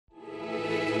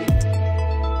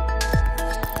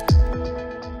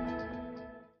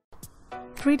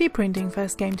3D printing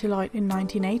first came to light in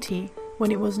 1980,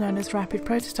 when it was known as rapid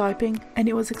prototyping, and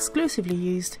it was exclusively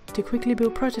used to quickly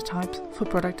build prototypes for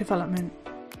product development.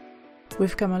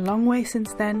 We've come a long way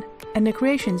since then, and the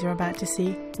creations you're about to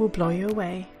see will blow you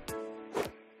away.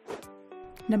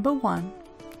 Number 1.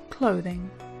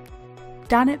 Clothing.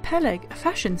 Danit Peleg, a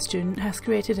fashion student, has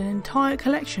created an entire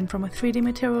collection from a 3D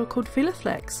material called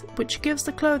Filaflex, which gives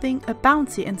the clothing a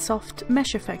bouncy and soft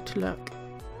mesh effect look.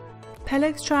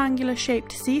 Peleg's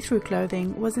triangular-shaped see-through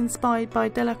clothing was inspired by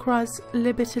Delacroix's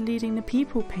Liberty Leading the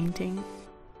People painting.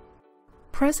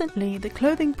 Presently, the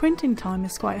clothing printing time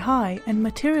is quite high and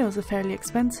materials are fairly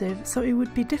expensive, so it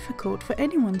would be difficult for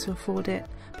anyone to afford it,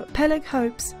 but Peleg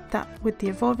hopes that with the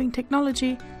evolving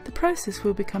technology, the process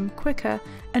will become quicker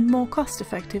and more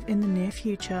cost-effective in the near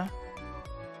future.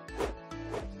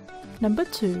 Number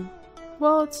 2.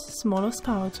 World's Smallest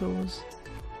Power Tools.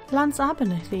 Lance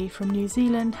Abernethy from New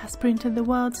Zealand has printed the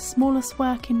world's smallest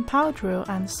working power drill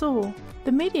and saw.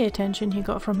 The media attention he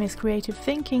got from his creative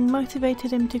thinking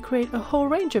motivated him to create a whole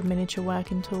range of miniature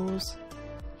working tools.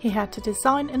 He had to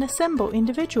design and assemble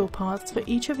individual parts for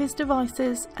each of his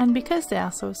devices, and because they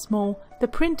are so small, the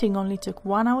printing only took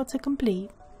 1 hour to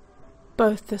complete.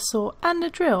 Both the saw and the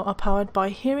drill are powered by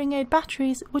hearing aid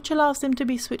batteries, which allows them to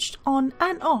be switched on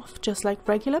and off just like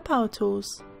regular power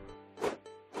tools.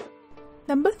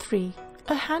 Number 3.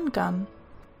 A handgun.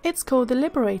 It's called the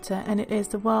Liberator, and it is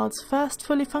the world's first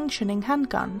fully functioning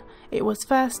handgun. It was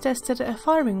first tested at a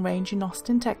firing range in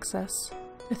Austin, Texas.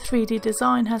 The 3D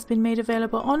design has been made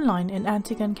available online, and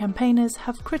anti-gun campaigners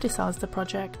have criticized the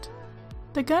project.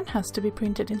 The gun has to be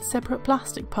printed in separate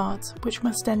plastic parts, which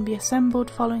must then be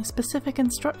assembled following specific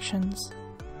instructions.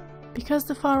 Because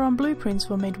the firearm blueprints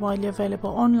were made widely available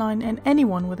online and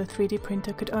anyone with a 3D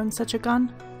printer could own such a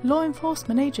gun, law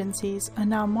enforcement agencies are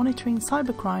now monitoring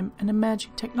cybercrime and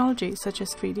emerging technologies such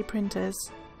as 3D printers.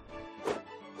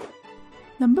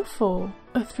 Number 4.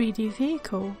 A 3D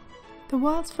vehicle. The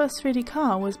world's first 3D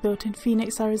car was built in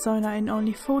Phoenix, Arizona in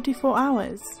only 44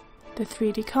 hours. The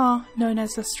 3D car, known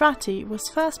as the Strati, was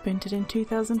first printed in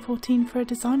 2014 for a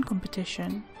design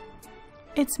competition.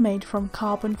 It's made from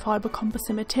carbon fiber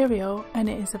composite material, and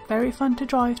it is a very fun to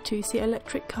drive 2-seat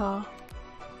electric car.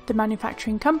 The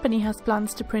manufacturing company has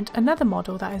plans to print another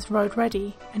model that is road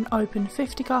ready and open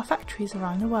 50 car factories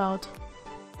around the world.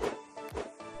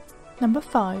 Number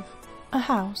 5. A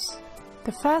house.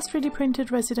 The first 3D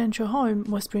printed residential home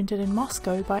was printed in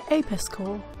Moscow by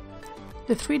Apescor.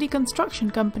 The 3D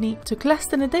construction company took less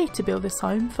than a day to build this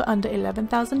home for under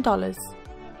 $11,000.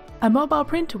 A mobile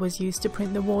printer was used to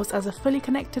print the walls as a fully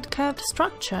connected curved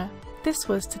structure. This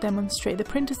was to demonstrate the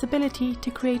printer's ability to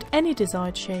create any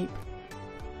desired shape.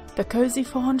 The cozy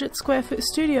 400 square foot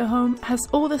studio home has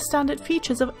all the standard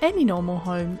features of any normal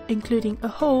home, including a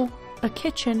hall, a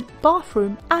kitchen,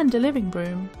 bathroom and a living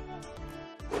room.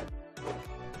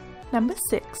 Number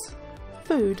 6.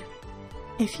 Food.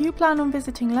 If you plan on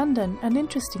visiting London, an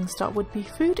interesting stop would be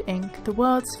Food Inc., the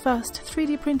world's first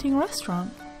 3D printing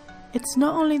restaurant. It's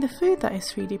not only the food that is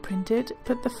 3D printed,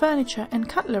 but the furniture and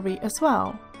cutlery as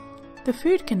well. The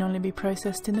food can only be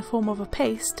processed in the form of a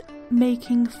paste,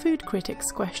 making food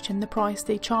critics question the price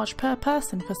they charge per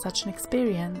person for such an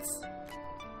experience.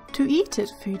 To eat at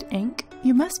Food Inc.,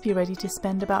 you must be ready to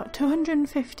spend about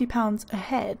 £250 a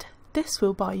head. This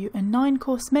will buy you a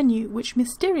 9-course menu, which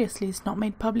mysteriously is not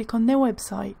made public on their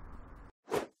website.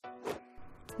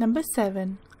 Number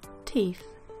 7. Teeth.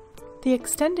 The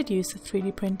extended use of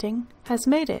 3D printing has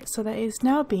made it so that it is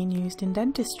now being used in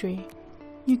dentistry.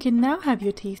 You can now have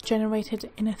your teeth generated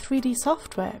in a 3D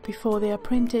software before they are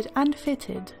printed and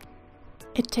fitted.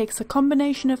 It takes a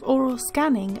combination of oral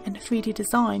scanning and 3D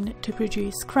design to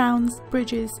produce crowns,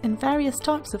 bridges and various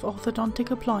types of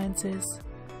orthodontic appliances.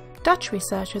 Dutch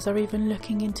researchers are even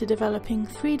looking into developing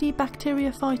 3D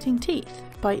bacteria-fighting teeth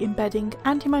by embedding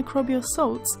antimicrobial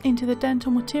salts into the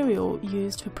dental material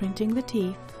used for printing the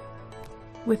teeth.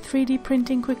 With 3D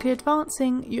printing quickly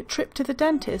advancing, your trip to the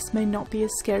dentist may not be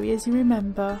as scary as you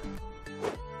remember.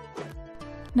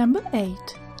 Number 8.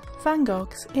 Van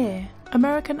Gogh's Ear.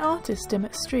 American artist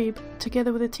Emmett Streeb,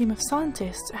 together with a team of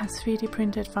scientists, has 3D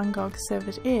printed Van Gogh's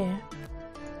severed ear.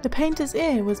 The painter's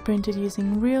ear was printed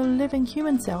using real living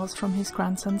human cells from his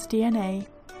grandson's DNA.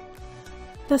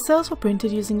 The cells were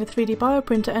printed using a 3D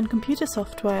bioprinter and computer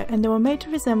software, and they were made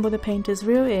to resemble the painter's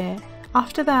real ear.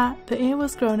 After that, the ear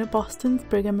was grown at Boston's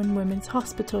Brigham and Women's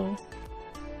Hospital.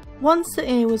 Once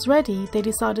the ear was ready, they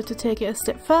decided to take it a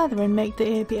step further and make the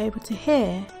ear be able to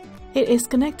hear. It is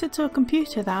connected to a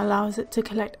computer that allows it to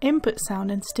collect input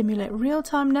sound and stimulate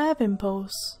real-time nerve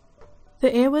impulse.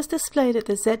 The ear was displayed at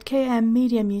the ZKM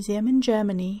Media Museum in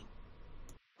Germany.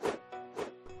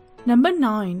 Number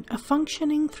 9. A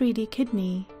functioning 3D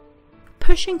kidney.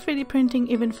 Pushing 3D printing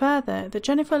even further, the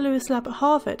Jennifer Lewis lab at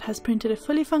Harvard has printed a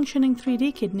fully functioning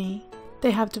 3D kidney.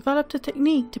 They have developed a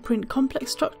technique to print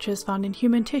complex structures found in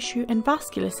human tissue and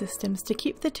vascular systems to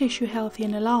keep the tissue healthy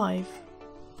and alive.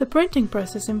 The printing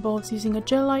process involves using a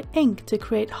gel-like ink to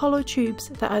create hollow tubes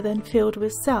that are then filled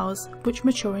with cells, which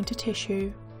mature into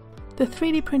tissue. The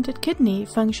 3D printed kidney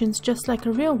functions just like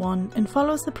a real one and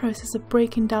follows the process of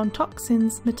breaking down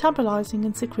toxins, metabolizing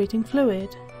and secreting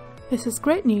fluid. This is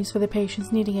great news for the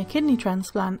patients needing a kidney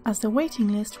transplant, as the waiting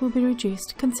list will be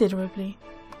reduced considerably.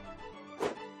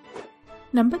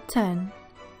 Number 10.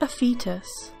 A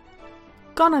fetus.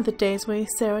 Gone are the days where you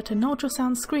stare at an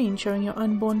ultrasound screen showing your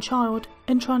unborn child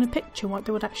and trying to picture what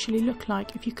they would actually look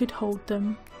like if you could hold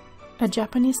them. A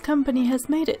Japanese company has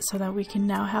made it so that we can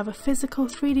now have a physical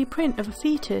 3D print of a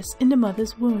fetus in the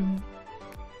mother's womb.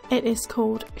 It is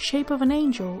called Shape of an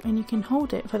Angel and you can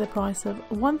hold it for the price of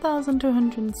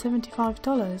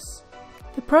 $1,275.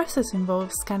 The process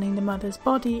involves scanning the mother's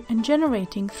body and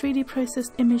generating 3D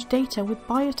processed image data with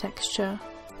biotexture.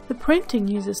 The printing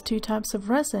uses two types of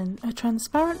resin, a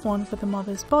transparent one for the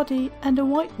mother's body and a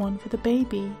white one for the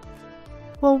baby.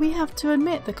 While we have to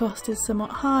admit the cost is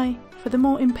somewhat high, for the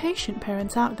more impatient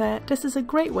parents out there, this is a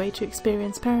great way to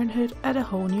experience parenthood at a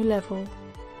whole new level.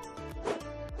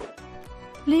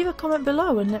 Leave a comment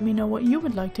below and let me know what you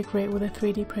would like to create with a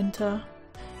 3D printer.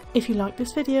 If you like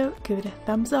this video, give it a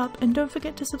thumbs up and don't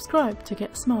forget to subscribe to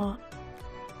get smart.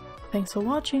 Thanks for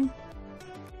watching.